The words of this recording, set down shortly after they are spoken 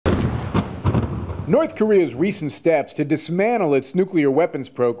North Korea's recent steps to dismantle its nuclear weapons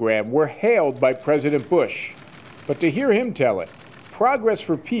program were hailed by President Bush. But to hear him tell it, progress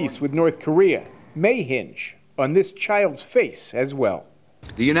for peace with North Korea may hinge on this child's face as well.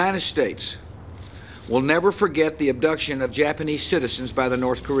 The United States will never forget the abduction of Japanese citizens by the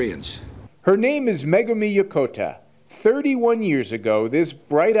North Koreans. Her name is Megumi Yokota. 31 years ago, this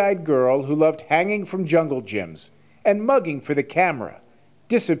bright-eyed girl who loved hanging from jungle gyms and mugging for the camera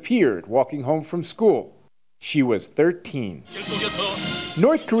disappeared walking home from school. She was 13.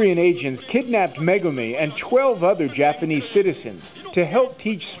 North Korean agents kidnapped Megumi and 12 other Japanese citizens to help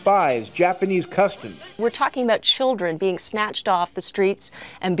teach spies Japanese customs. We're talking about children being snatched off the streets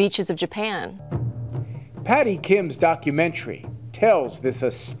and beaches of Japan. Patty Kim's documentary tells this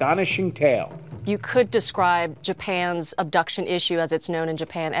astonishing tale. You could describe Japan's abduction issue, as it's known in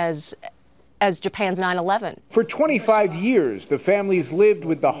Japan, as Japan's 9/11. For 25 years, the families lived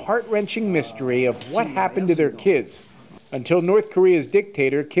with the heart-wrenching mystery of what happened to their kids, until North Korea's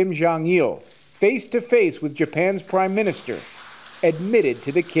dictator Kim Jong-il, face-to-face with Japan's prime minister, admitted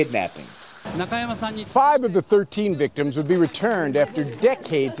to the kidnappings. 5 of the 13 victims would be returned after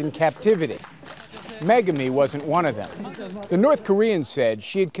decades in captivity. Megumi wasn't one of them. The North Korean said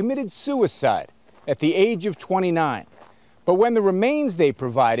she had committed suicide at the age of 29. But when the remains they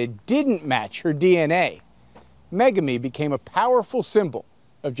provided didn't match her DNA, Megumi became a powerful symbol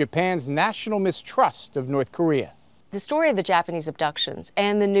of Japan's national mistrust of North Korea. The story of the Japanese abductions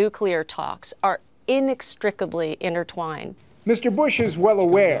and the nuclear talks are inextricably intertwined. Mr. Bush is well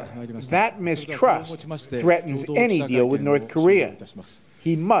aware that mistrust threatens any deal with North Korea.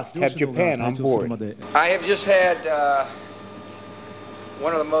 He must have Japan on board. I have just had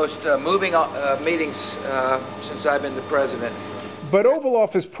one of the most moving meetings since I've been the president. But Oval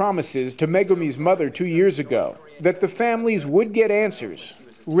Office promises to Megumi's mother 2 years ago that the families would get answers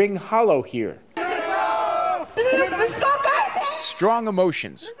ring hollow here. Strong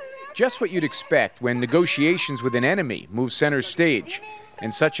emotions, just what you'd expect when negotiations with an enemy move center stage,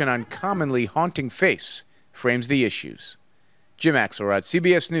 and such an uncommonly haunting face frames the issues. Jim Axelrod,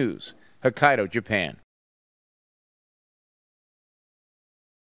 CBS News, Hokkaido, Japan.